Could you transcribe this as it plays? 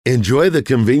Enjoy the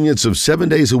convenience of 7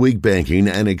 days a week banking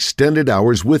and extended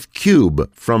hours with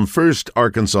Cube from First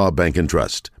Arkansas Bank and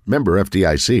Trust. Member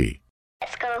FDIC.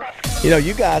 You know,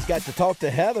 you guys got to talk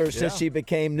to Heather since she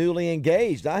became newly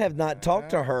engaged. I have not talked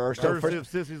to her. So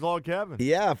first, Sissy's Log Cabin.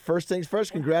 Yeah, first things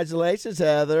first. Congratulations,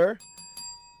 Heather.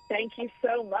 Thank you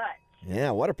so much.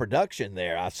 Yeah, what a production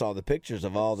there. I saw the pictures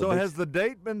of all the So has the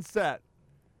date been set?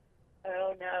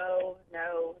 Oh, no.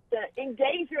 The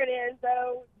engagement is,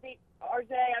 though,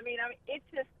 RJ,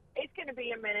 it's going to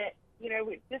be a minute. You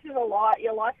know, this is a lot.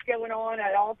 Lots going on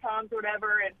at all times,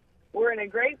 whatever, and we're in a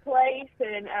great place,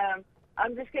 and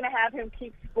I'm just going to have him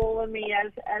keep spoiling me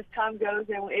as time goes,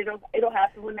 and it'll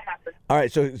happen when it happens. All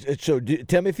right, so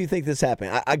tell me if you think this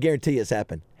happened. I guarantee it's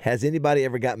happened. Has anybody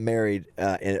ever gotten married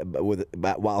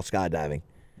while skydiving?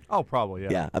 Oh, probably,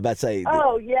 yeah. Yeah, I'm about to say.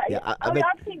 Oh, yeah.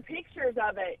 I've seen pictures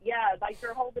of it. Yeah, like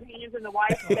they're holding hands and the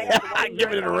wife.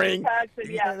 Giving it a ring.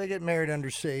 Yeah, they get married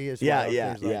undersea as well.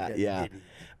 Yeah.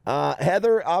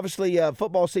 Heather, obviously,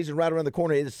 football season right around the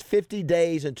corner. It's 50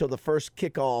 days until the first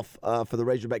kickoff for the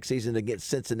Razorback season against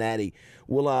Cincinnati.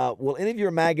 Will any of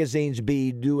your magazines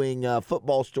be doing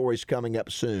football stories coming up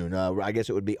soon? I guess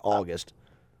it would be August.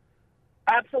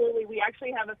 Absolutely. We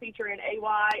actually have a feature in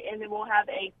AY, and then we'll have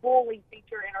a full-length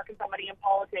feature in Arkansas Money and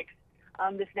Politics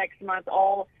this next month,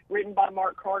 all written by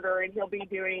Mark Carter, and he'll be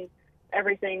doing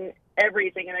everything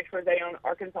an expose on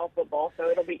Arkansas football. So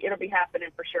it'll be happening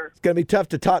for sure. It's going to be tough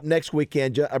to top next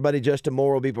weekend. Our buddy Justin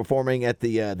Moore will be performing at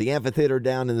the amphitheater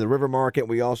down in the River Market.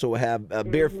 We also have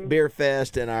Beer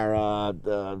Fest and our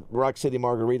Rock City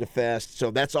Margarita Fest.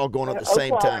 So that's all going on at the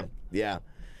same time. Yeah.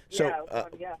 So,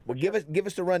 well, give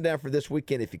us the rundown for this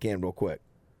weekend if you can, real quick.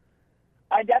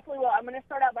 I definitely will. I'm going to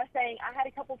start out by saying I had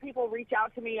a couple people reach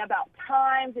out to me about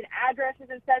times and addresses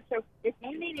and such. So if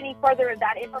you need any further of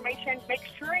that information, make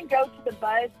sure and go to the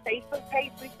Buzz Facebook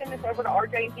page. We send this over to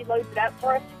RJ and he loads it up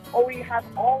for us. Or we have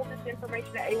all of this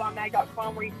information at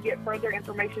aymag.com where you can get further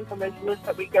information from those lists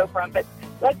that we go from. But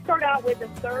let's start out with the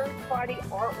third Friday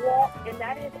Art Walk, and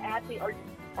that is at the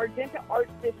Argenta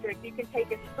Arts District. You can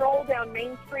take a stroll down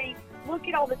Main Street, look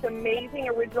at all this amazing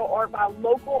original art by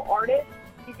local artists.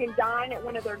 You can dine at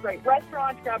one of their great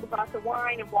restaurants, grab a glass of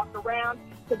wine, and walk around.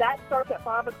 So that starts at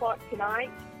 5 o'clock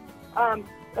tonight.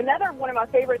 Another one of my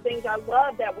favorite things I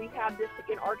love that we have this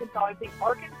in Arkansas is the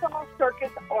Arkansas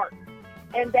Circus Arts.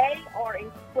 And they are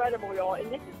incredible, y'all.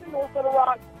 And this is in North Little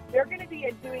Rock. They're going to be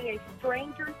doing a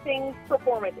Stranger Things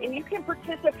performance, and you can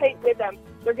participate with them.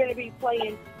 They're going to be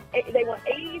playing. They want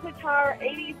 80s attire,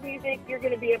 80s music. You're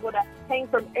going to be able to hang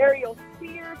from aerial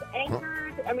spears,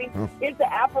 anchors. I mean, it's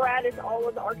the apparatus, all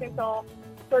of the Arkansas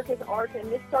Circus Arts,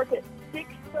 and this starts at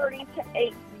 6:30 to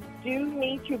 8. You do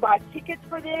need to buy tickets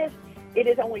for this. It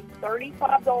is only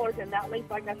 $35, and that link,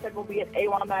 like I said, will be at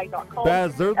aymag.com.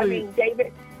 Baz,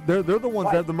 David. They're the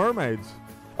ones that have the mermaids.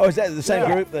 Oh, is that the same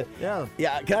group?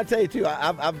 Yeah. Can I tell you too?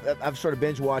 I've started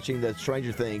binge watching the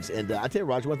Stranger Things, and I tell you,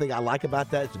 Roger, one thing I like about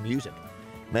that is the music.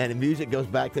 Man, the music goes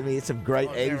back to me. It's some great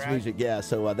 80s music. Yeah,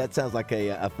 so that sounds like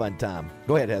a fun time.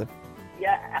 Go ahead, Heather.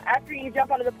 Yeah, after you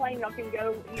jump out of the plane, y'all can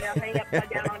go, hang upside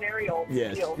down on aerial.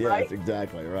 Yes, right?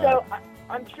 Exactly right. So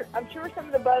I'm sure some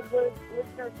of the Buzz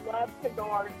listeners love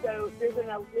cigars. So there's an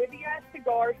Olivia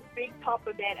Cigars Big Top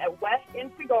event at West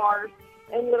End Cigars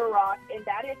in Little Rock, and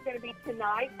that is going to be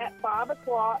tonight at 5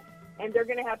 o'clock. And they're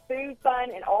going to have food,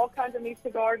 fun, and all kinds of new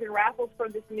cigars and raffles for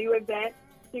this new event.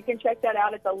 You can check that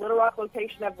out at the Little Rock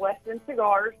location of West End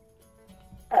Cigars.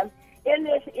 In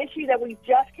this issue that we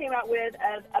just came out with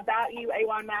of About You,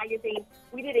 AY Magazine,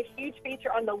 we did a huge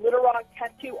feature on the Little Rock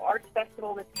Tattoo Arts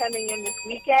Festival that's coming in this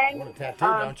weekend. You want a tattoo,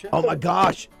 don't you? Oh, my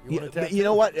gosh. You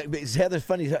know what? Heather's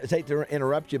funny. I hate to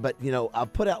interrupt you, but, I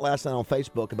put out last night on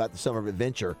Facebook about the Summer of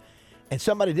Adventure, and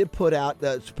somebody did put out,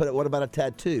 what about a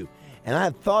tattoo? And I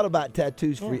have thought about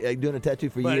tattoos doing a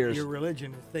tattoo for years. Your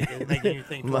religion is making you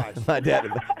think twice. My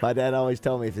dad always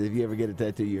told me if you ever get a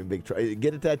tattoo, you're in big trouble.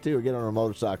 Get a tattoo or get on a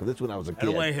motorcycle. This is when I was a kid. Get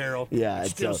away, Harold. Yeah, it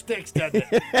still sticks, doesn't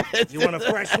it? You want a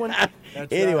fresh one?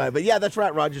 Anyway, but yeah, that's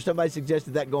right, Roger. Somebody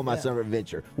suggested that go on my summer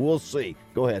adventure. We'll see.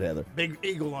 Go ahead, Heather. Big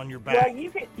eagle on your back. Well,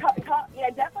 you can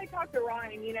definitely talk to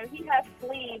Ryan. He has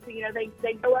sleeves.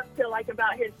 They go up to like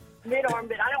about his mid-arm,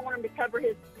 but I don't want him to cover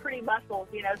his pretty muscles,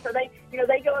 so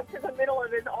they go up to the middle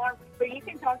of his arm, but you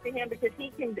can talk to him because he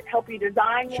can help you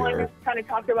design one and kind of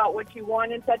talk about what you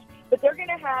want and such. But they're going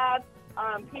to have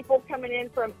people coming in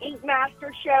from Ink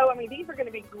Master Show. I mean, these are going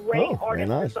to be great artists.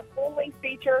 Nice. It's a full-length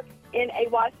feature in AY,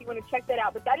 so you want to check that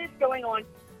out. But that is going on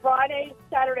Friday,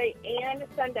 Saturday, and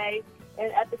Sunday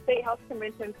at the State House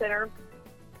Convention Center.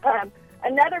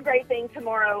 Another great thing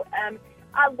tomorrow,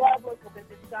 I love local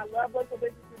businesses.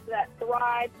 that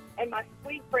Thrive. And my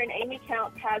sweet friend Amy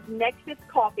Counts has Nexus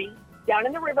Coffee down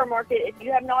in the River Market. If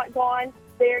you have not gone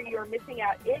there, you're missing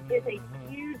out. It is a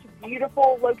huge,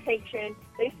 beautiful location.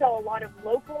 They sell a lot of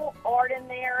local art in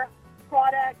there,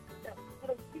 products,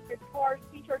 little cute guitars,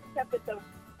 t-shirts, stuff. But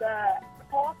the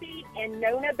coffee and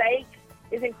Nona Bakes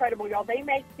is incredible, y'all. They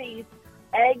make these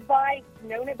egg bites.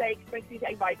 Nona Bakes makes these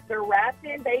egg bites. They're wrapped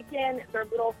in bacon. They're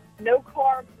little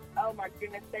no-carb. Oh, my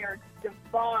goodness, they are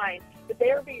divine. But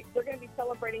they're going to be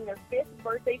celebrating their 5th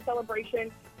birthday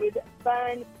celebration with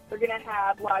fun. They're going to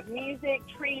have live music,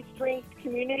 treats, drinks,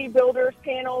 community builders,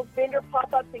 panels, vendor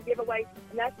pop-ups, and giveaways.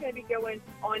 And that's going to be going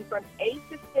on from 8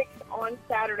 to 6 on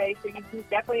Saturday. So you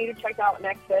definitely need to check out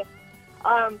Nexus.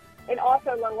 And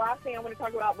also, the last thing I want to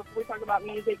talk about before we talk about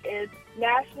music is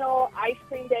National Ice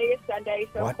Cream Day is Sunday.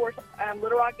 So, Of course,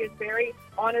 Little Rock is very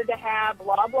honored to have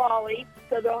Loblolly.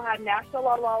 So they'll have National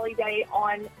Loblolly Day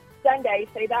on Sunday.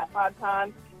 Say that 5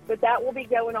 times. But that will be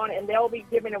going on, and they'll be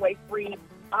giving away free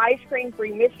ice cream,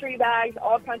 free mystery bags,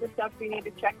 all kinds of stuff. So you need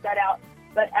to check that out.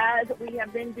 But as we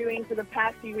have been doing for the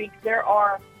past few weeks, there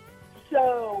are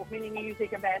so many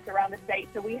music events around the state.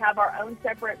 So we have our own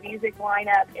separate music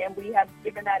lineup, and we have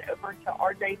given that over to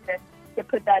RJ to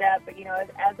put that up. But,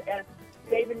 as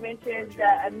David mentioned,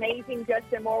 the amazing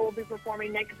Justin Moore will be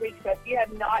performing next week. So if you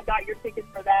have not got your tickets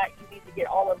for that, you need to get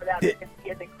all over that because he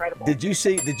is incredible. Did you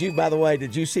see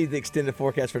the extended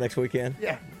forecast for next weekend?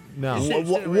 Yeah. No.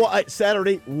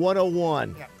 Saturday,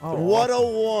 101. Yeah.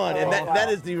 101. And that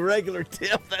is the regular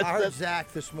tip. I heard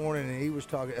Zach this morning, and he was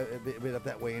talking, been up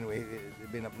that way anyway,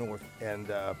 been up north, and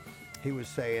he was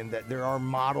saying that there are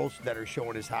models that are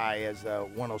showing as high as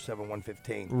 107,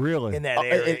 115. Really? In that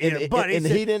area. In the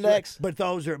heat index? But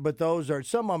those are,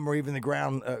 some of them are even the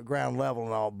ground level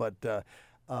and all, but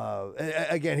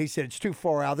again, he said it's too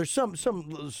far out. There's some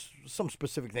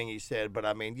specific thing he said, but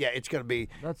I mean, yeah, it's going to be.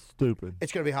 That's stupid.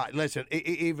 It's going to be hot. Listen,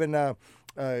 even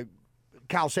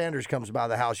Kyle Sanders comes by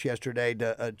the house yesterday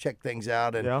to check things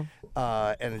out, and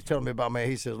is telling me about me.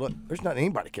 He says, "Look, there's nothing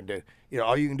anybody can do.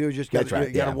 All you can do is just got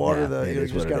to water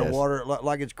water it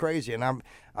like it's crazy." And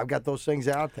I've got those things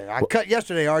out there. I cut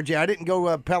yesterday, RJ. I didn't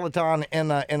go Peloton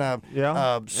in a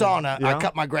sauna. Yeah. I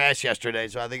cut my grass yesterday,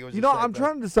 so I think it was. I'm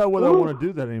trying to decide whether I want to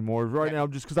do that anymore right now,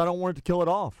 just because I don't want it to kill it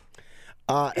off.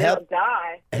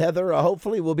 Heather,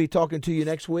 hopefully we'll be talking to you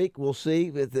next week. We'll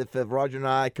see if Roger and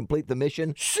I complete the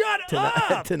mission. Shut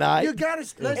up tonight. You got to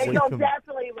listen. Y'all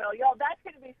definitely will. Y'all, that's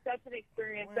going to be such an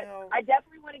experience. But I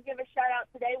definitely want to give a shout out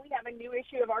today. We have a new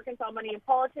issue of Arkansas Money and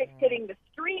Politics hitting the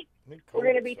street. We're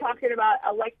going to be talking about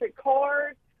electric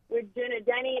cars with Jenna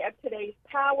Denny of Today's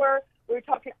Power. We're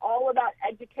talking all about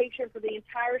education for the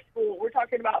entire school. We're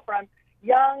talking about from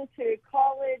young to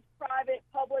college, private,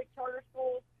 public, charter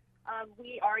schools.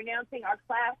 We are announcing our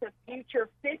class of Future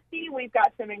 50. We've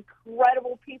got some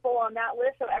incredible people on that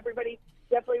list, so everybody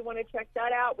definitely want to check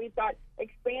that out. We've got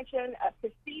expansion of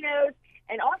casinos,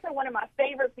 and also one of my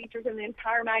favorite features in the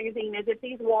entire magazine is If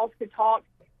These Walls Could Talk.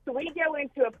 So we go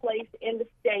into a place in the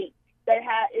state that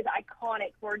is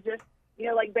iconic for just,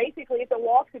 basically if the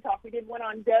walls could talk. We did one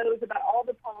on Doe's about all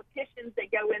the politicians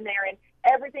that go in there and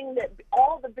everything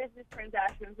all the business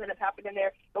transactions that have happened in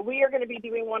there. But we are going to be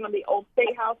doing one on the old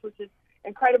State House, which is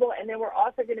incredible. And then we're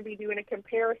also going to be doing a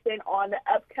comparison on the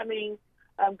upcoming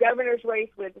governor's race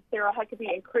with Sarah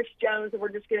Huckabee and Chris Jones, and we're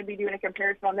just going to be doing a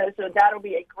comparison on those. So that'll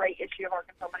be a great issue of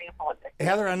Arkansas Money and Politics.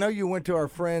 Heather, I know you went to our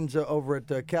friends over at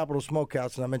Capitol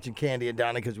Smokehouse, and I mentioned Candy and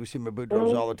Donnie because we see my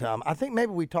Boudreaux all the time. I think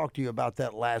maybe we talked to you about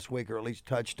that last week, or at least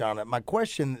touched on it. My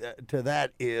question to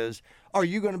that is, are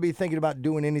you going to be thinking about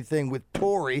doing anything with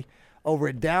Tori over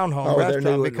at Down Home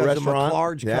Restaurant because of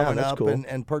McLarge coming up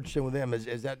and purchasing with them?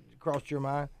 Is that crossed your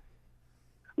mind?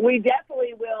 We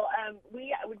definitely will.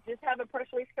 We just have a press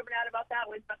release coming out about that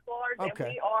with McLarge, and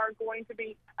we are going to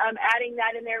be adding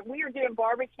that in there. We are doing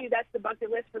barbecue. That's the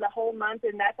bucket list for the whole month,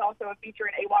 and that's also a feature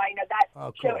in AY.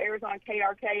 That show airs on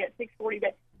KRK at 6:40.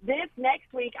 But this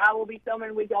next week, I will be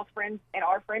filming with y'all's friends and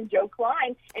our friend Joe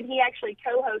Klein, and he actually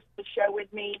co-hosts the show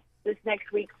with me this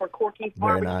next week for Corky's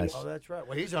Barbecue. Very nice. Oh, that's right.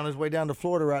 Well, he's on his way down to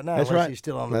Florida right now. That's right. He's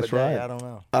still on the That's bidet. right. I don't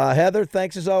know. Heather,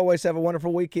 thanks as always. Have a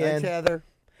wonderful weekend. Thanks, Heather.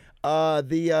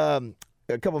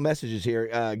 A couple messages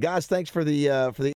here, guys. Thanks for the